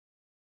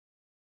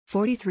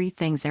43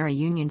 things era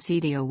union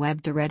sitio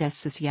web de redes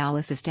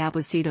sociales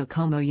establecido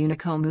como una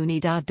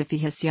comunidad de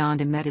fijación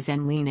de metas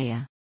en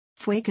línea.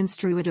 Fue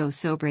construido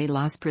sobre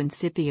los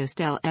principios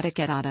del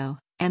etiquetado,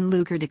 en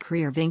lugar de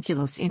crear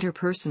vínculos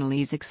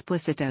interpersonales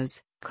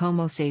explícitos,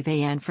 como se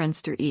ve en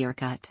Friendster y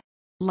Orkut.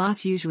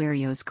 Los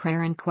usuarios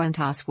crearon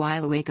cuentas y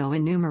luego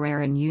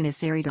enumeraron una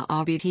serie de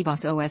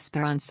objetivos o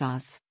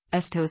esperanzas.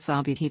 Estos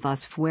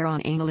objetivos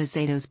fueron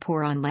analizados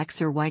por un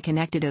lector y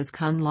conectados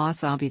con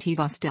los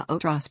objetivos de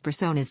otras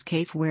personas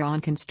que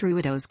fueron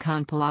construidos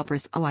con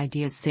palabras o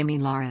ideas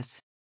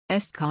similares.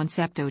 Este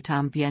concepto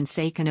también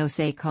se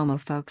conoce como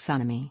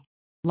folksonomy.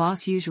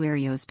 Los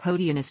usuarios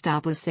podían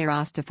establecer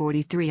hasta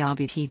 43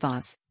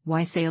 objetivos,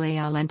 y se le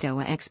alentó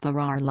a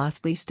explorar las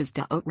listas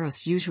de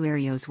otros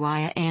usuarios y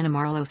a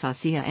animarlos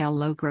hacia el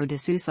logro de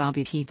sus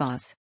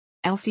objetivos.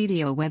 El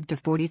sitio web de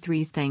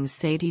 43 things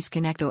se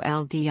desconectó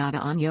el día de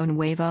año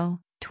nuevo,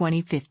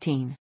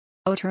 2015.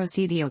 Otro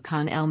sitio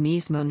con el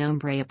mismo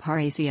nombre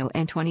apareció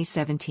en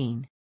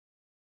 2017.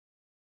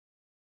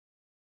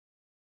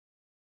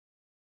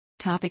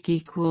 Topic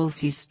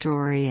equals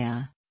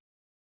Historia.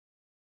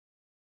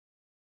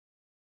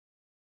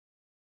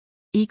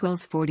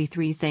 Equals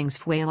 43 things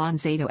fue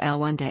lanzado el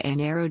 1 de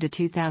enero de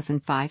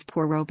 2005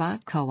 por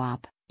Robot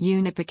Co-op,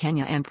 una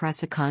pequeña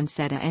empresa con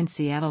sede en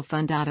Seattle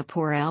fundada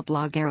por el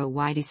bloguero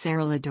y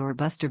desarrollador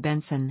Buster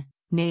Benson,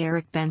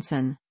 Eric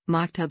Benson,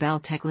 maktub el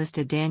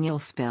teclista Daniel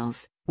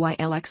Spills, y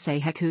el ex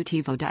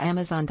ejecutivo de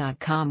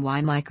Amazon.com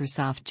y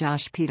Microsoft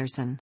Josh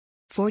Peterson.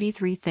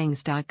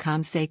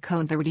 43things.com se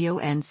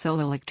convirtió en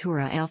solo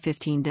lectura el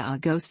 15 de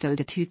agosto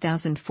de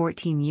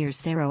 2014 y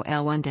cerró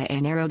el 1 de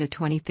enero de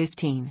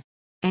 2015.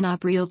 En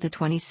abril de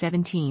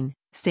 2017,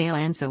 se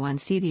lanzó un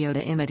sitio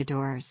de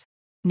imitadores.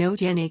 No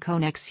tiene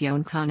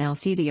conexión con el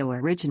sitio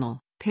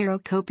original, pero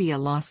copia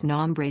los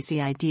nombres y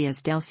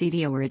ideas del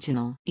sitio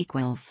original.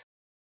 Equals.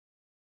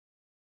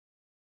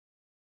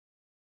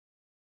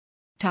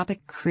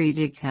 Topic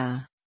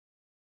crítica.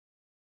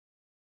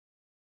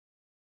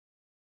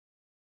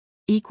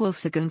 Equals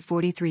según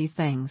 43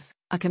 things,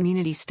 a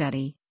community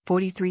study.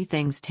 43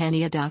 things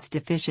tenía dos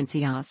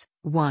deficiencias.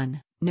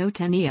 1. No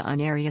tenía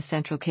un área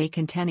central que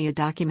contenía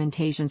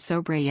documentación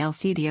sobre el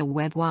sitio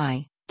web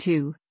y,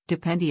 2.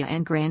 Dependía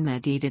en gran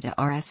medida de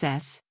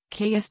RSS,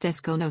 que es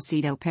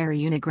desconocido para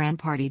una gran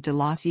parte de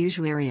los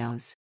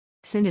usuarios.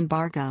 Sin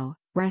embargo,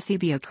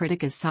 recibió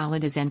críticas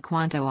sólidas en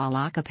cuanto a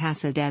la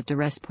capacidad de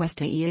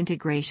respuesta y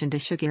integración de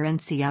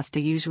sugerencias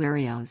de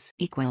usuarios.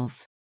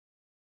 Equals.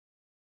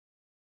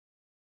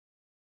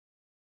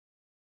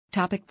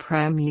 Topic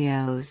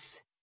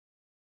Premios.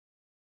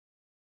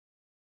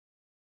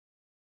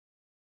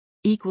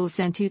 Equals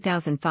en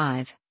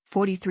 2005,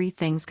 43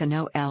 things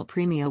ganó el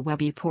premio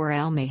Webby por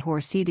el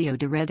mejor sitio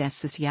de redes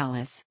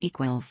sociales.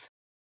 Equals.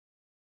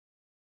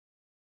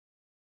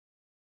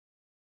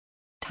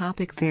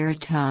 Topic Ver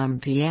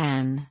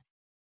también.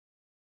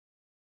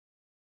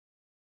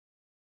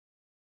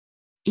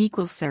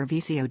 Equals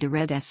servicio de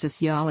redes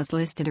sociales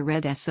lista de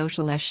redes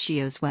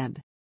sociales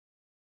web.